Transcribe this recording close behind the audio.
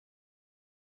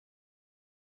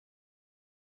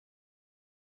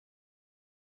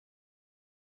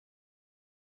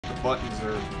buttons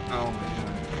are... Oh, man.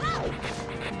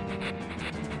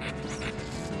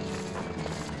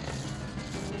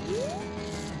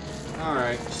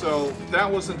 Alright, so that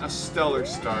wasn't a stellar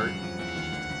start.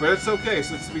 But it's okay,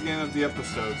 so it's the beginning of the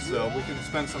episode, so we can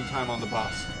spend some time on the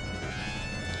boss.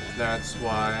 That's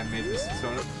why I made this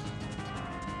zone.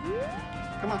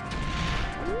 Come on.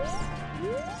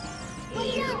 There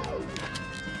we go.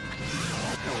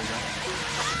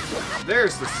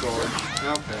 There's the sword.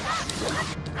 Okay.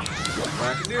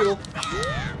 Whack-a-doodle.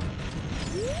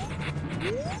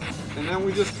 And then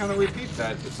we just kind of repeat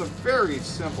that. It's a very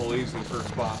simple, easy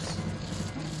first boss.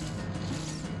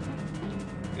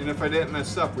 And if I didn't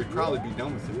mess up, we'd probably be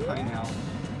done with it by now.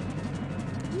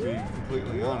 To be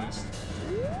completely honest.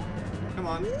 Come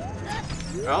on.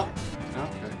 Oh,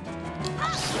 okay.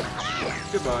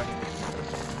 Goodbye.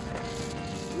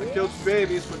 I killed your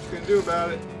babies, what you gonna do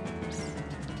about it?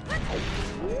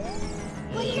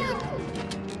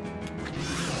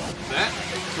 That?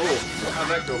 Cool. How'd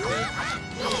that go for you?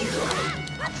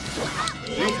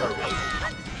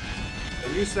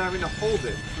 I'm used to having to hold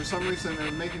it. For some reason,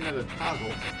 they're making it a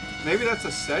toggle. Maybe that's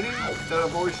a setting that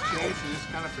I've always changed and just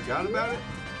kind of forgot about it?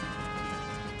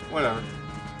 Whatever.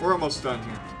 We're almost done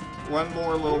here. One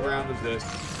more little round of this.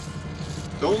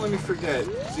 Don't let me forget,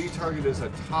 Z-target is a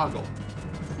toggle.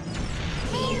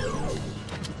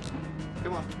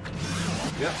 Come on.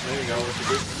 Yep, there you go, with the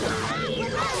big sword.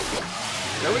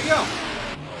 There we go!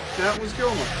 That was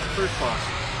Gilma, first boss.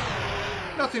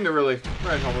 Nothing to really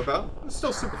write home about. It's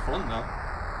still super fun, though.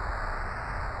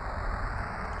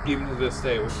 Even to this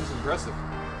day, which is impressive.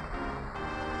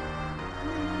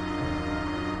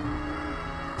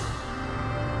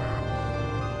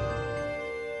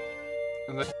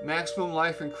 And the maximum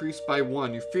life increased by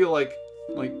 1. You feel like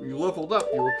you leveled up,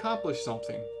 you accomplished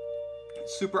something.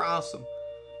 It's super awesome.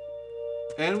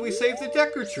 And we saved the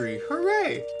Decker Tree.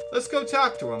 Hooray! Let's go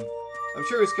talk to him. I'm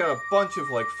sure he's got a bunch of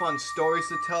fun stories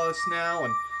to tell us now,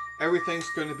 and everything's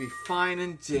going to be fine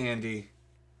and dandy.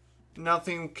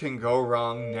 Nothing can go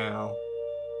wrong now.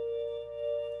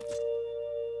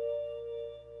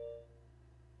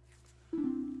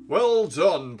 Well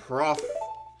done, Prof.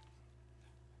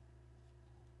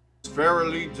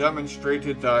 Verily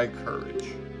demonstrated thy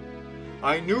courage.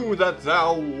 I knew that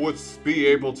thou wouldst be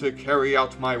able to carry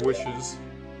out my wishes.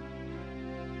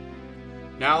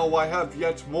 Now I have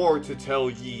yet more to tell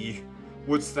ye.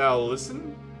 Wouldst thou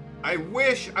listen? I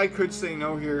wish I could say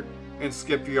no here and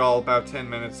skip y'all about 10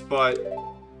 minutes, but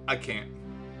I can't.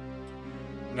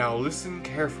 Now listen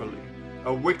carefully.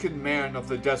 A wicked man of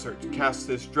the desert cast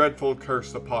this dreadful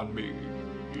curse upon me.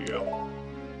 Yeah.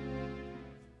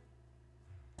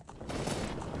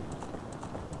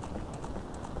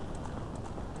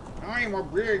 I'm a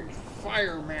big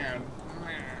fireman.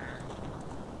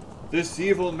 This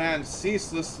evil man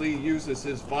ceaselessly uses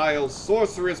his vile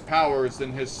sorcerous powers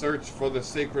in his search for the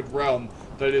sacred realm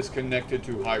that is connected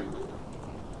to Hyrule.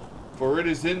 For it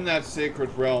is in that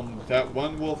sacred realm that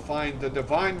one will find the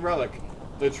divine relic,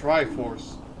 the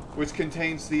Triforce, which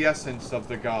contains the essence of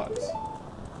the gods.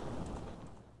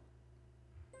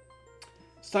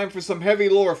 It's time for some heavy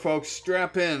lore, folks.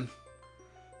 Strap in.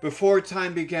 Before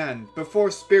time began,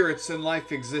 before spirits and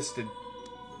life existed,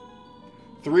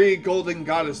 3 golden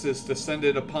goddesses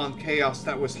descended upon chaos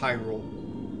that was Hyrule.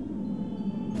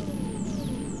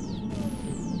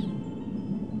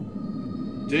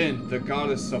 Din, the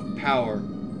goddess of power.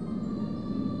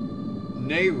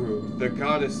 Nehru, the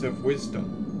goddess of wisdom.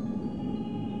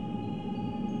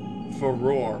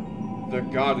 Farore, the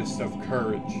goddess of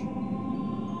courage.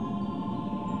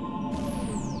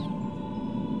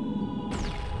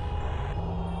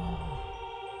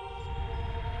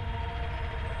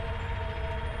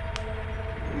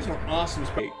 Awesome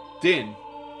space. Din.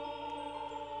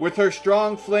 With her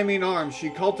strong flaming arms, she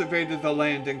cultivated the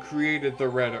land and created the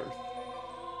Red Earth.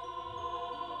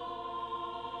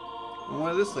 And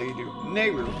what did this lady do?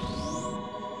 Nehru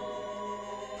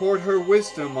poured her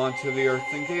wisdom onto the earth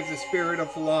and gave the spirit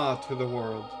of law to the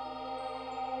world.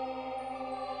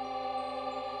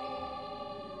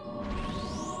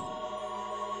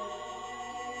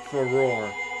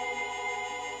 Farore,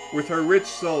 with her rich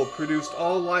soul, produced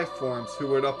all life forms who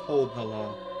would uphold the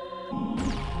law.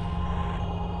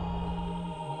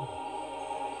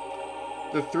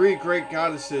 The 3 great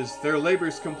goddesses, their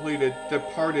labors completed,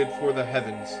 departed for the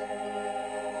heavens.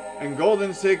 And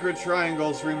golden sacred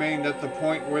triangles remained at the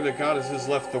point where the goddesses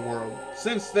left the world.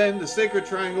 Since then, the sacred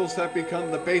triangles have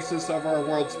become the basis of our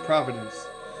world's providence,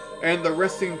 and the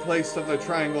resting place of the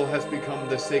triangle has become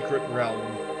the sacred realm.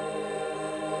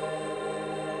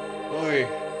 Oy.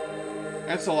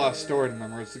 That's a lot of story to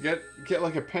memorize. So get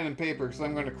like a pen and paper, because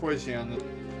I'm going to quiz you on it.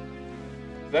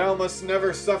 Thou must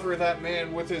never suffer that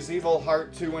man with his evil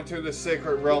heart to enter the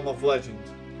sacred realm of legend.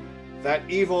 That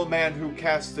evil man who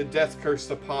casts the death curse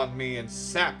upon me and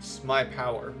saps my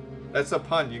power. That's a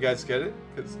pun, you guys get it?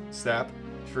 Because sap,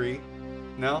 tree.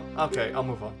 No? Okay, I'll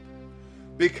move on.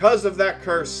 Because of that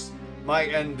curse, my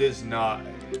end is nigh.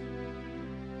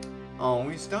 Oh,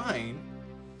 he's dying.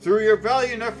 Through your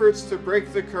valiant efforts to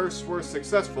break the curse were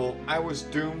successful, I was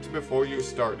doomed before you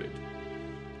started.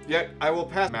 Yet, I will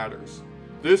pass matters.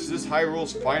 This is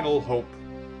Hyrule's final hope.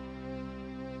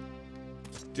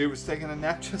 Dude was taking a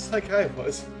nap just like I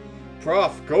was.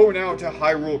 Prof, go now to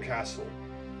Hyrule Castle.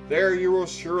 There you will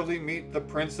surely meet the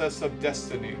Princess of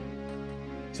Destiny.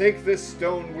 Take this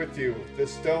stone with you, the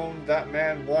stone that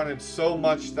man wanted so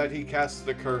much that he cast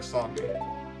the curse on me.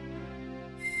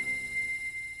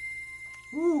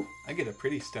 Ooh, I get a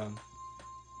pretty stone.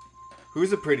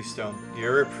 Who's a pretty stone?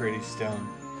 You're a pretty stone.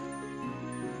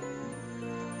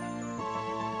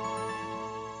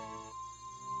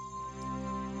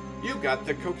 You got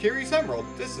the Kokiri's Emerald.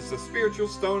 This is the spiritual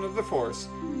stone of the forest,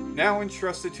 now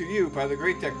entrusted to you by the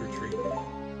Great Decker Tree.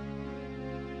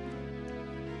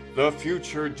 The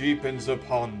future deepens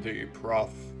upon thee,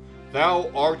 Prof. Thou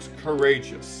art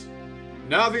courageous.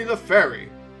 Navi the Fairy,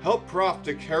 help Prof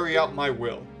to carry out my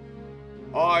will.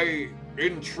 I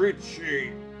entreat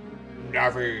ye,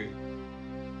 Navi.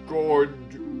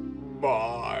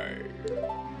 Goodbye.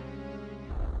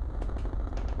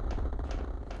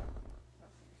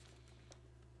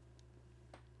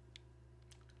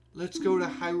 Let's go to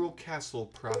Hyrule Castle,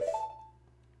 Prof.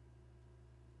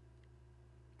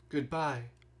 Goodbye,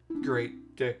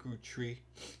 Great Deku Tree.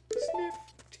 Sniff,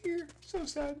 tear, so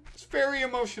sad. It's a very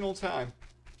emotional time.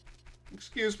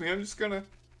 Excuse me, I'm just gonna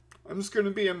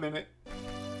be a minute. Oh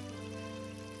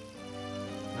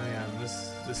yeah,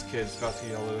 this kid's about to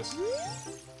yell at us.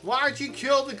 Why'd you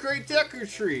kill the Great Deku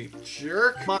Tree,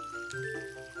 jerk?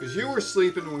 Because you were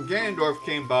sleeping when Ganondorf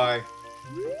came by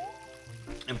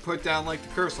and put down like the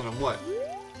curse on him. What?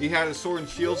 He had a sword and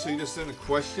shield, so you just didn't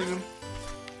question him?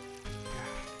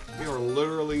 You are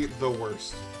literally the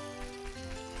worst.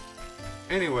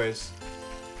 Anyways,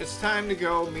 it's time to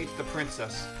go meet the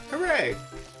princess. Hooray!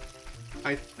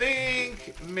 I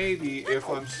think maybe if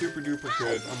I'm super duper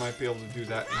good, I might be able to do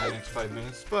that in the next 5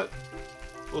 minutes, but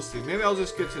we'll see. Maybe I'll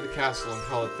just get to the castle and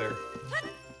call it there.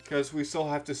 Because we still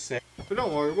have to say. But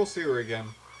don't worry, we'll see her again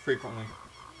frequently.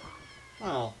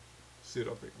 Well,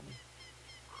 pseudo-frequently.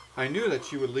 I knew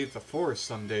that you would leave the forest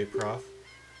someday, Prof.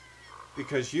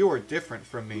 Because you are different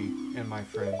from me and my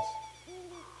friends.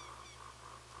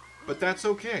 But that's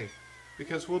okay,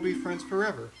 because we'll be friends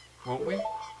forever, won't we?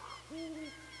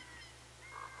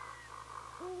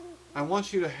 I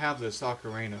want you to have this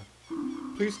ocarina.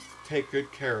 Please take good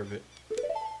care of it.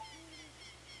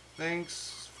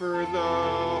 Thanks for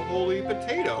the holy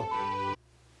potato.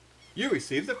 You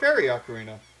received the fairy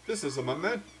ocarina. This is a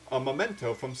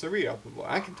memento from Saria.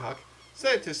 I can talk.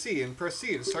 Set it to C and press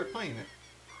C to start playing it.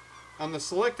 On the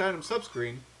select item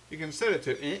subscreen, you can set it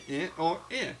to or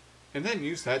and then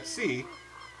use that C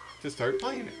to start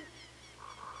playing it.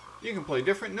 You can play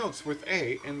different notes with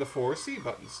A and the 4 C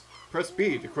buttons. Press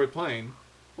B to quit playing,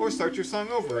 or start your song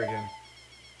over again.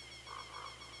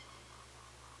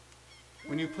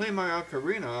 When you play my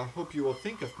ocarina, I hope you will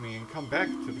think of me and come back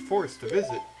to the forest to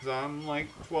visit, because I'm like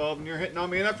 12 and you're hitting on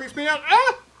me and that freaks me out.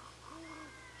 Ah!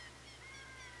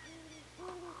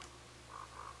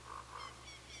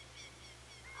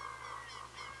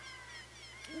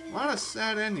 A lot of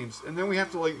sad endings, and then we have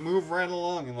to like move right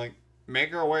along and like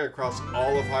make our way across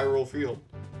all of Hyrule Field.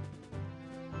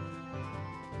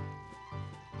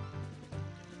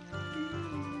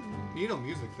 Neato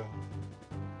music though.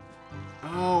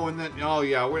 Oh, and then oh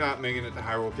yeah, we're not making it to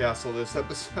Hyrule Castle this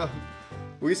episode.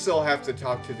 We still have to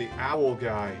talk to the owl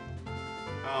guy.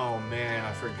 Oh man,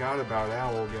 I forgot about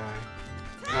Owl Guy.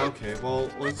 Okay, well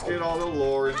let's get all the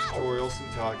lore and tutorials and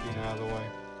talking out of the way.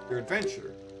 Your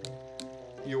adventure.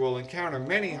 You will encounter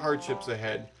many hardships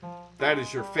ahead. That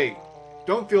is your fate.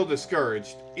 Don't feel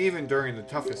discouraged, even during the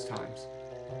toughest times.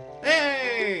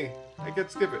 Hey! I could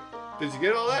skip it. Did you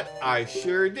get all that? I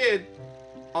sure did.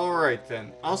 Alright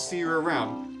then, I'll see you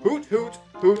around. Hoot hoot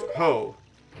hoot ho.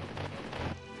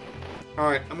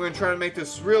 Alright, I'm going to try to make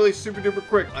this really super duper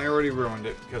quick. I already ruined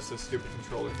it because of this stupid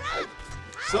controller.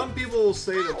 Some people will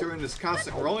say that doing this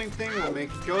constant rolling thing will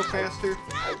make it go faster.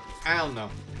 I don't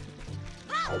know.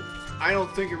 I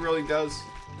don't think it really does,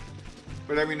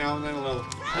 but every now and then a little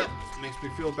makes me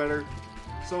feel better.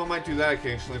 So I might do that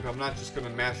occasionally, but I'm not just going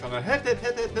to mash on that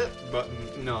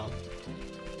button. No.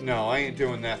 No, I ain't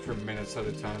doing that for minutes at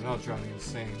a time. That'll drive me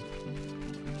insane.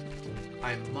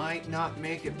 I might not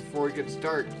make it before it gets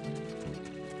dark.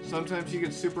 Sometimes you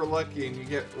get super lucky and you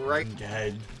get right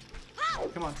dead. Come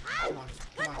on, come on, come on,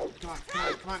 come on, come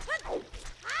on, come on.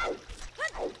 Oh,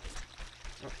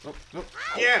 oh.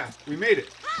 Yeah, we made it.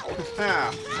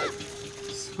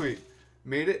 Sweet.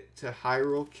 Made it to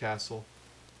Hyrule Castle.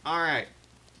 Alright.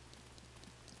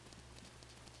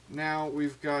 Now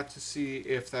we've got to see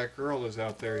if that girl is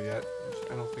out there yet. Which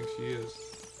I don't think she is.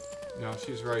 No,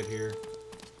 she's right here.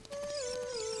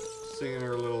 Singing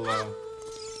her little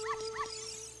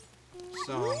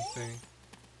song thing.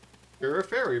 You're a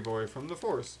fairy boy from the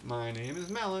forest. My name is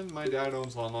Malin. My dad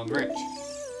owns Lon Lon Ranch.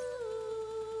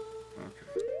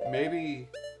 Okay. Maybe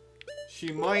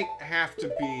she might have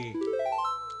to be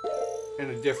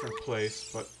in a different place,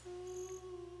 but...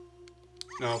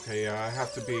 No, okay, yeah, I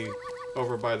have to be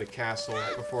over by the castle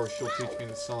before she'll teach me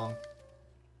the song.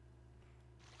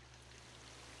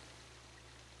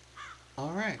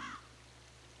 Alright.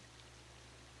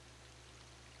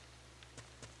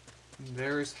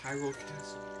 There's Hyrule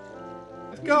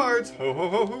Castle. Guards! Ho ho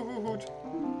ho ho ho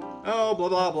ho! Oh, blah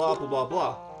blah blah blah blah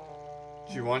blah.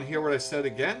 Do you want to hear what I said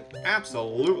again?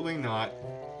 Absolutely not.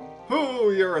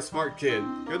 Hoo, you're a smart kid.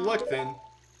 Good luck then.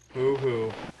 Hoo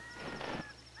hoo.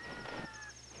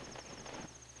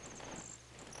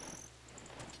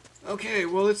 Okay,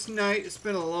 well it's night. It's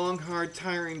been a long, hard,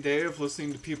 tiring day of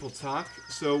listening to people talk.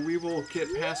 So we will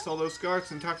get past all those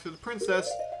guards and talk to the princess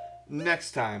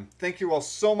next time. Thank you all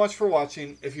so much for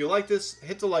watching. If you like this,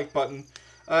 hit the like button.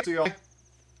 See y'all.